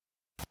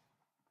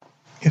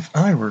If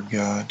I were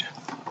God,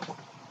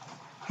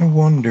 I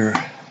wonder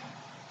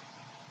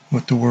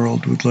what the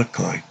world would look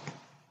like.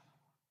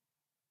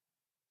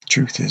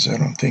 Truth is, I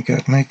don't think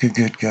I'd make a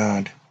good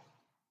God,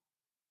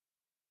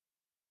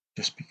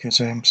 just because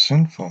I am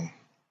sinful.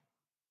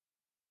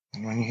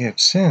 And when you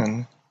have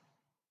sin,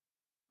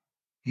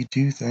 you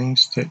do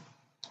things that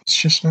it's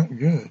just not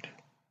good.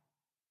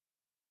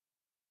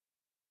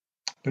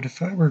 But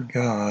if I were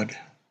God,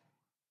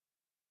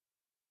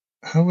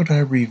 how would I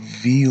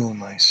reveal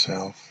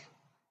myself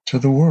to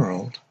the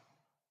world?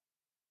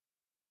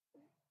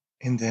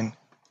 And then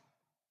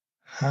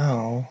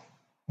how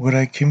would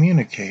I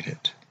communicate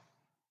it?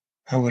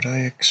 How would I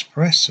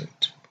express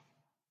it?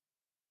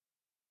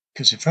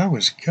 Because if I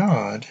was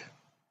God,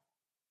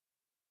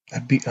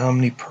 I'd be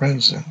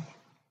omnipresent,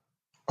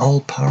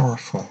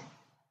 all-powerful,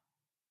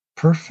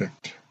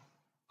 perfect,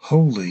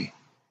 holy,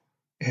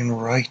 and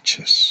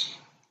righteous.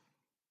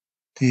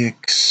 The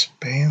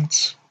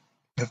expanse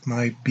of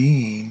my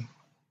being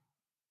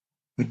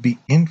would be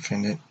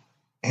infinite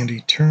and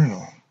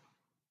eternal.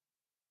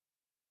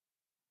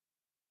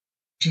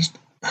 Just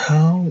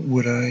how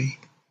would I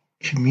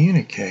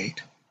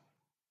communicate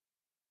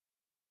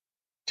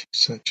to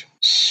such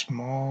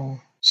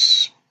small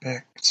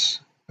specks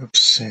of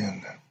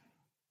sin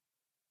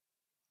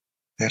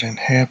that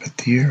inhabit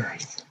the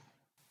earth?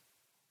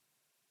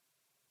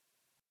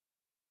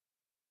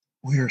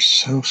 We are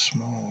so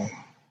small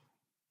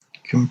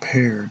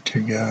compared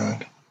to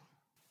God.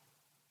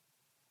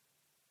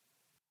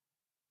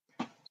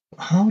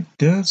 How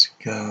does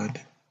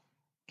God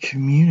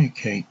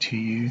communicate to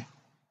you?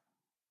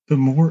 But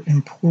more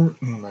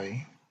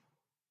importantly,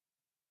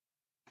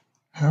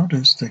 how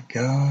does the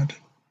God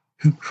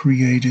who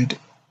created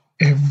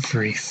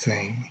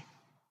everything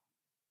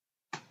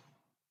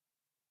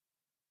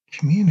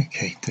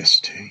communicate this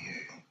to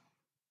you?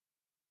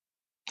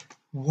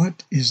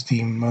 What is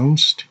the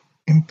most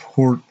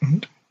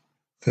important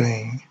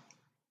thing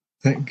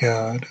that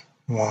God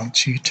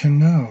wants you to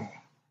know?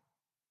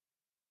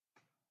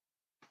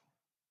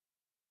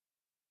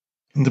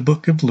 In the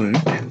book of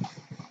Luke,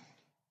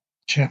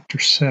 chapter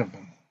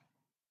 7.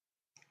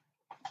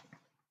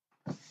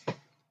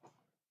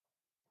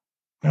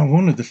 Now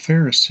one of the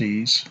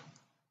Pharisees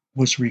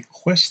was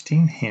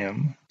requesting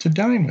him to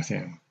dine with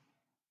him,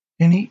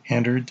 and he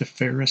entered the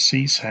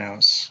Pharisee's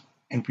house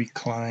and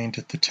reclined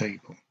at the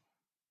table.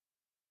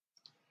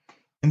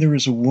 And there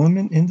was a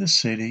woman in the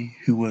city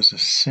who was a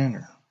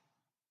sinner.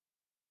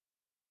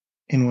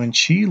 And when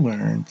she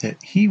learned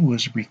that he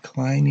was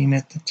reclining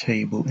at the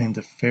table in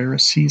the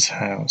Pharisee's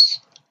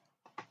house,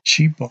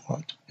 she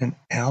bought an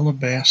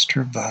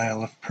alabaster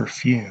vial of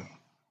perfume.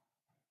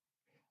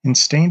 And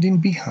standing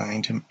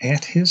behind him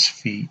at his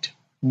feet,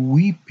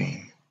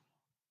 weeping,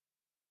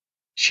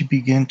 she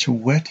began to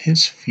wet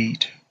his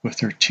feet with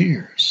her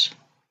tears,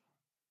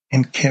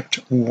 and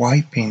kept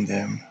wiping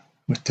them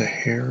with the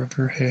hair of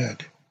her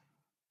head,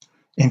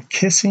 and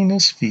kissing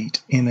his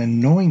feet and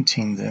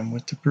anointing them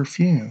with the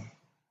perfume.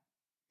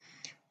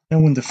 Now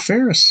when the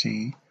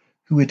Pharisee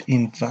who had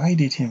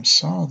invited him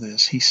saw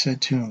this, he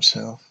said to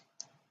himself,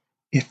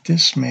 "If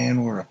this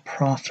man were a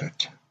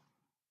prophet,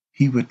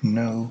 he would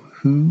know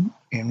who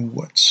and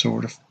what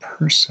sort of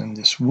person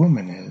this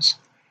woman is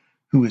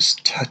who is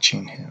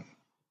touching him,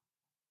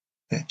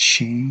 that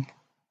she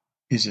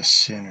is a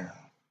sinner."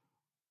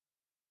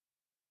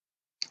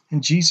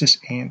 And Jesus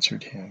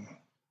answered him,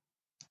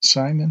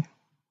 "Simon,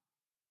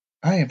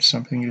 I have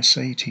something to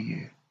say to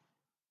you."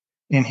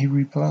 And he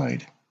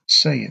replied,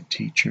 "Say it,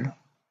 teacher."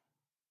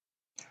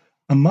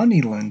 A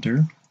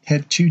moneylender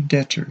had 2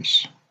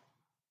 debtors.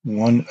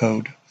 One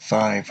owed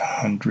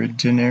 500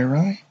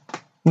 denarii,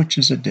 which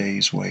is a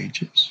day's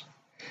wages,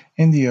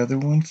 and the other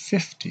one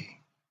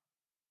 50.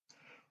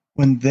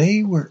 When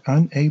they were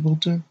unable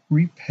to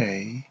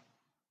repay,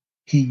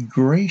 he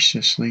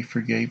graciously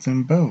forgave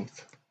them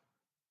both.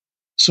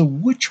 So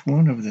which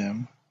one of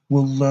them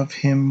will love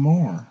him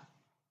more?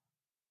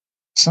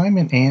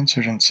 Simon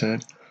answered and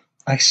said,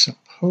 "I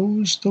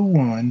suppose the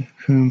one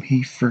whom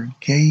he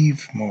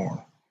forgave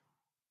more."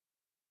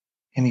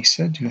 And he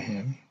said to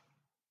him,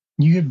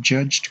 "You have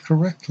judged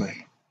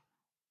correctly."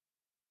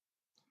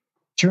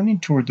 Turning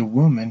toward the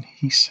woman,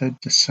 he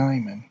said to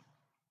Simon,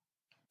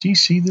 "Do you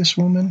see this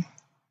woman?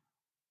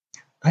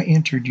 I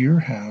entered your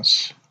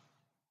house,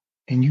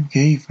 and you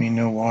gave me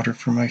no water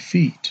for my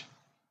feet,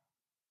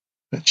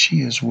 but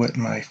she has wet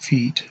my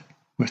feet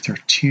with her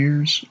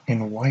tears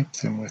and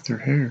wiped them with her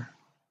hair.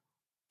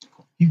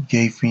 You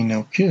gave me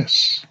no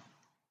kiss,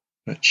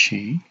 but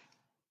she,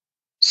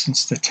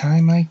 since the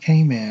time I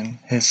came in,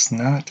 has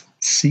not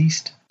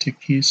ceased to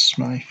kiss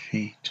my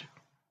feet.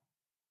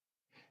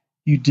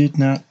 You did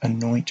not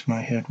anoint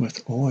my head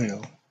with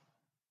oil,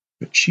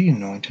 but she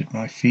anointed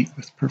my feet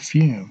with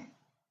perfume.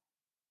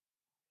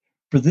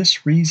 For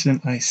this reason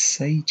I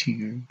say to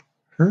you,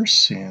 her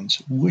sins,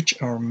 which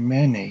are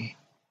many,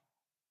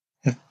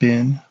 have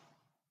been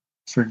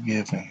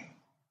forgiven,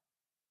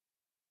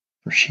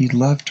 for she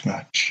loved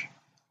much.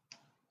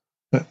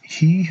 But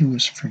he who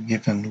is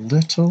forgiven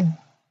little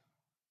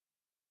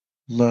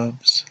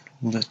loves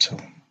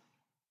little.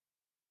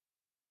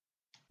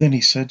 Then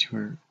he said to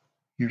her,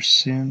 your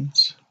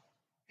sins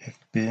have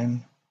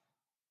been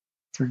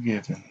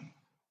forgiven.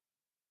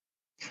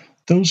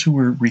 Those who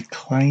were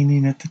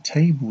reclining at the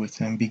table with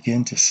him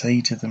began to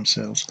say to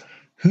themselves,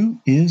 who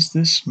is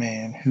this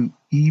man who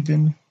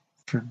even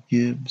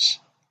forgives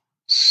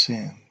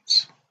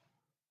sins?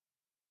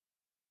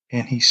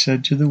 And he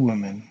said to the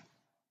woman,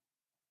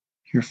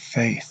 your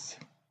faith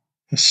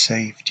has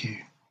saved you.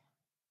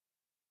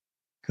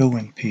 Go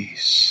in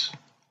peace.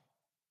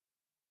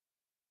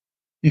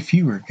 If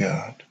you were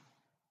God,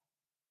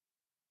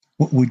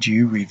 what would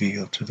you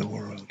reveal to the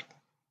world?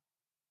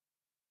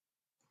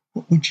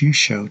 What would you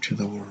show to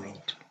the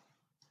world?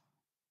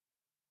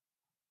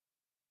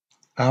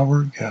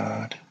 Our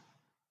God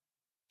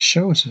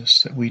shows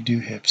us that we do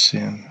have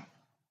sin,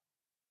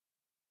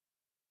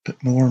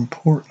 but more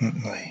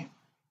importantly,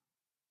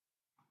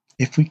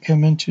 if we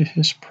come into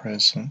his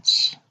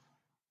presence,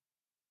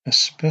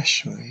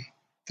 especially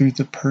through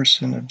the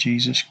person of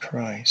Jesus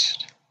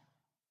Christ,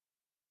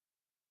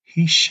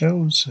 he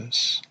shows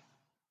us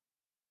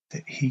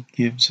that he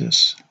gives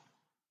us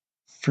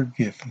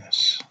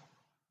forgiveness.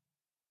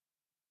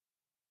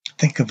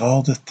 Think of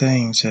all the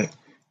things that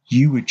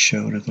you would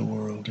show to the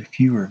world if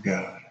you were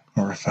God,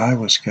 or if I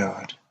was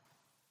God.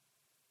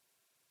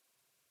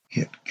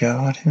 Yet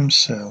God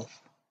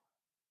himself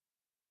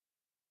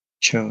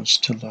chose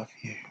to love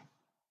you.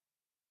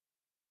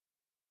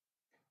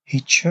 He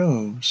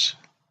chose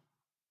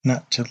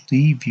not to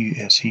leave you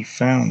as he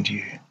found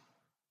you,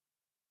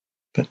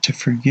 but to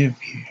forgive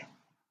you.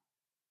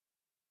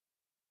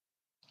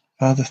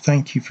 Father,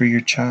 thank you for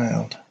your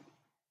child.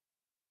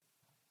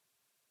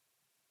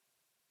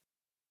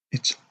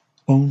 It's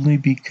only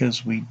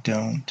because we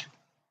don't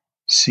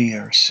see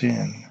our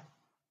sin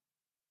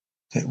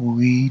that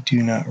we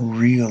do not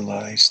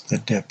realize the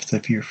depth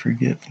of your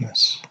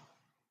forgiveness.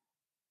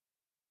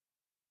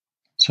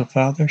 So,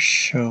 Father,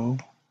 show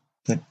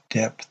the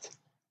depth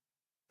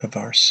of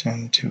our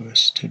sin to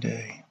us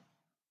today,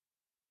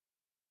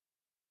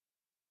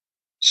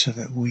 so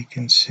that we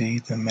can see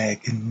the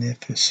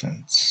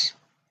magnificence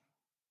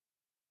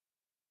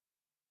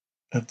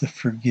of the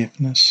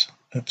forgiveness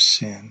of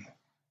sin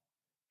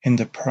and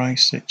the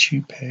price that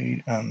you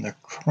paid on the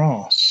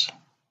cross,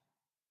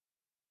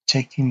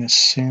 taking the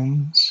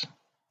sins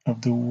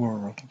of the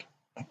world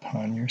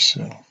upon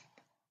yourself,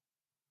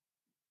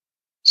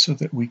 so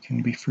that we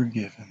can be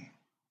forgiven.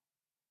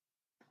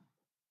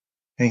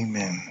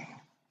 Amen.